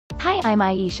Hi, I'm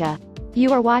Aisha.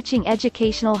 You are watching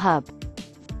Educational Hub.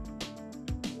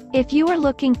 If you are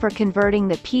looking for converting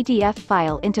the PDF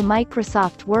file into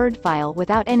Microsoft Word file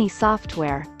without any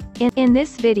software, in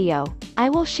this video, I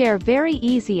will share very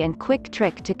easy and quick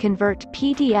trick to convert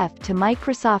PDF to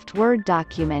Microsoft Word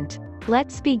document.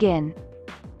 Let's begin.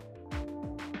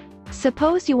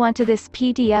 Suppose you want this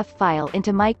PDF file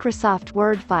into Microsoft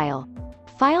Word file.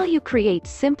 You create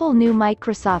simple new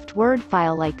Microsoft Word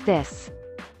file like this.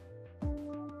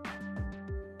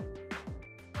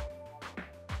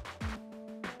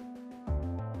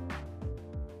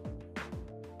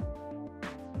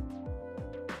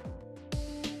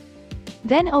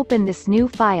 Then open this new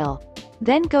file.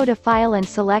 Then go to File and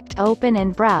select Open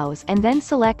and Browse, and then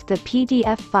select the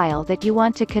PDF file that you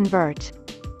want to convert.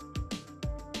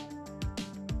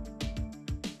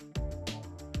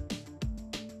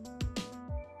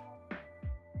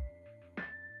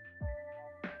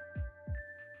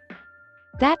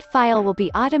 That file will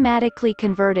be automatically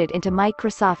converted into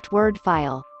Microsoft Word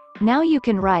file. Now you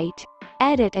can write,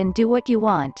 edit and do what you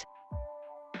want.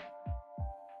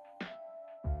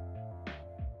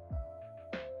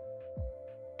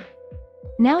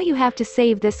 Now you have to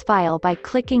save this file by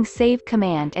clicking Save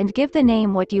command and give the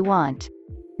name what you want.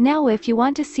 Now if you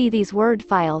want to see these Word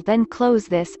file, then close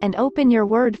this and open your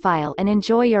Word file and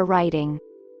enjoy your writing.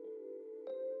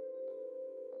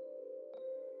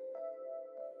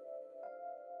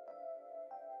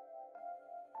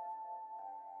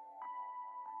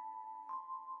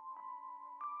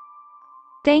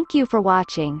 Thank you for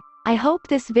watching. I hope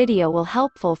this video will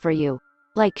helpful for you.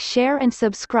 Like, share and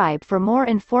subscribe for more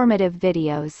informative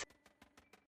videos.